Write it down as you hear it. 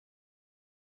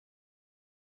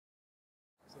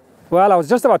Well, I was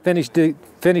just about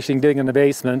finishing digging the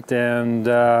basement, and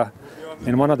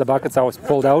in one of the buckets I was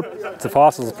pulled out. The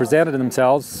fossils presented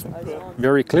themselves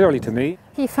very clearly to me.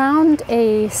 He found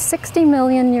a 60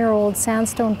 million year old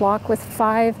sandstone block with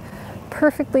 5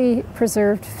 perfectly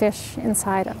preserved fish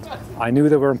inside it. I knew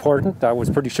they were important. I was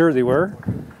pretty sure they were.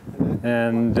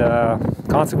 And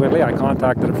consequently, I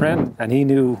contacted a friend, and he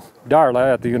knew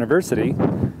Darla at the university,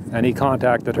 and he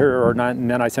contacted her, and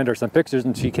then I sent her some pictures,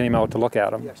 and she came out to look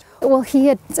at them. Well, he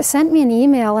had sent me an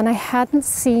email, and I hadn't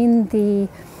seen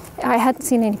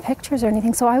any pictures or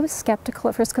anything, so I was skeptical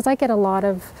at first because I get a lot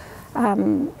of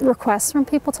requests from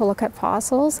people to look at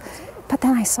fossils. But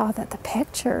then I saw that the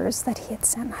pictures that he had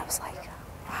sent, and I was like,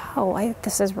 wow,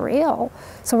 this is real.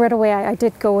 So right away I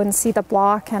did go and see the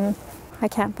block, and I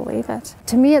can't believe it.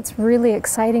 To me, it's really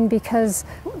exciting because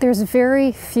there's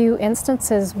very few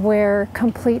instances where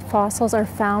complete fossils are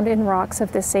found in rocks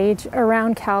of this age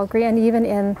around Calgary and even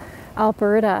in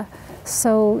Alberta.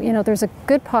 So, you know, there's a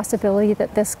good possibility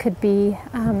that this could be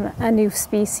a new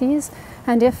species.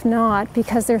 And if not,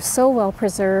 because they're so well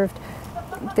preserved,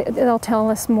 they'll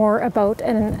tell us more about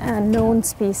a known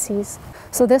species.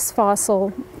 So this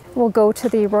fossil will go to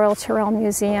the Royal Tyrrell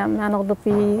Museum, and it'll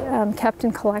be kept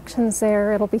in collections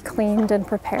there. It'll be cleaned and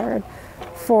prepared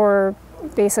for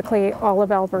basically all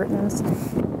of Albertans.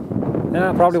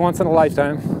 Yeah, probably once in a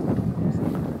lifetime.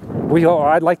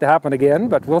 I'd like to happen again,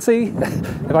 but we'll see.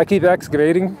 If I keep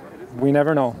excavating, we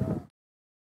never know.